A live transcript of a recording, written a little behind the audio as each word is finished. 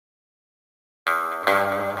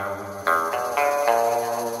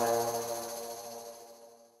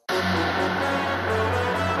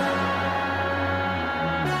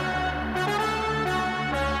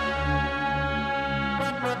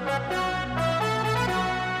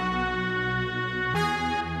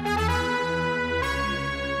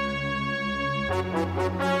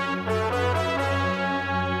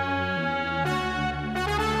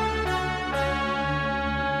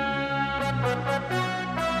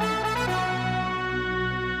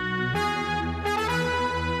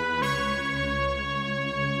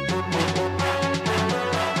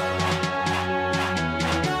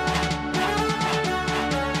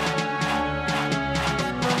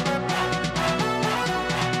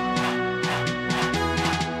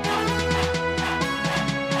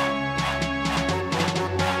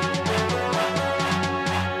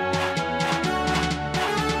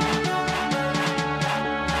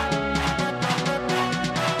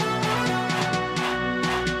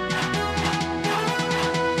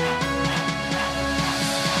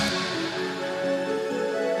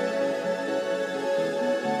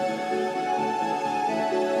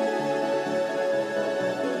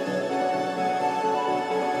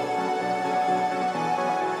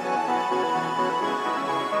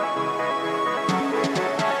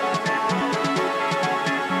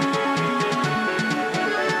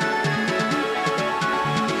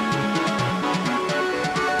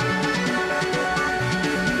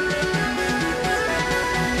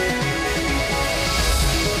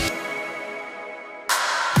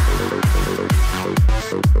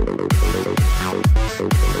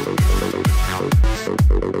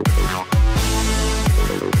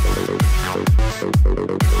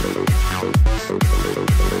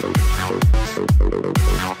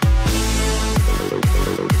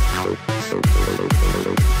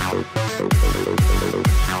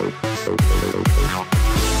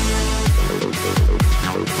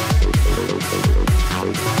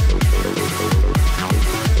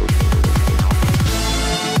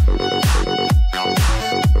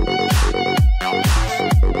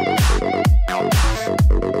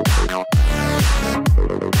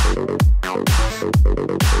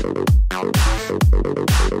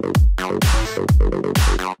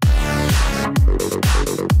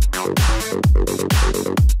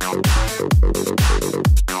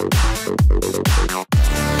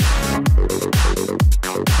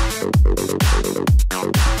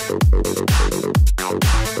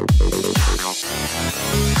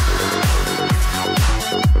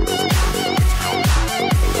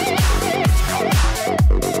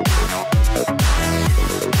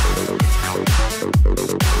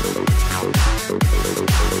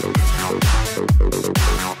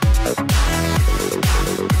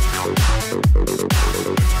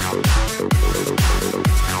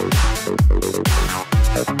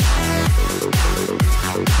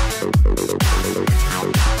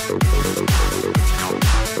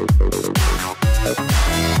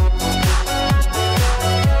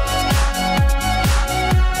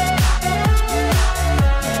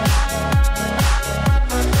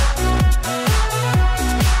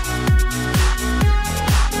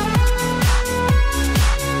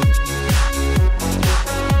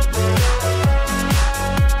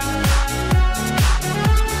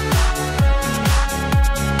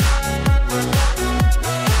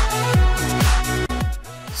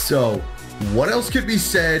So, what else could be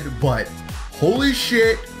said but holy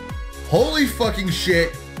shit, holy fucking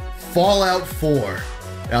shit, Fallout 4.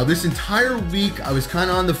 Now, this entire week, I was kind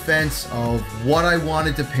of on the fence of what I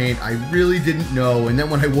wanted to paint. I really didn't know, and then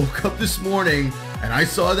when I woke up this morning and I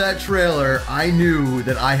saw that trailer, I knew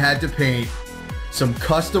that I had to paint some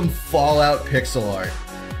custom Fallout pixel art.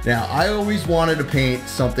 Now, I always wanted to paint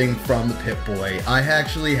something from the Pip-Boy. I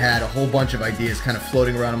actually had a whole bunch of ideas kind of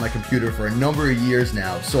floating around on my computer for a number of years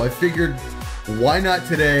now, so I figured, why not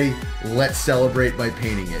today? Let's celebrate by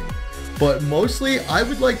painting it. But mostly, I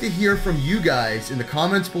would like to hear from you guys in the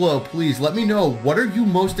comments below. Please let me know, what are you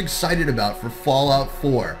most excited about for Fallout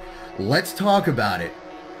 4? Let's talk about it.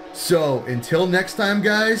 So, until next time,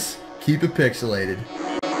 guys, keep it pixelated.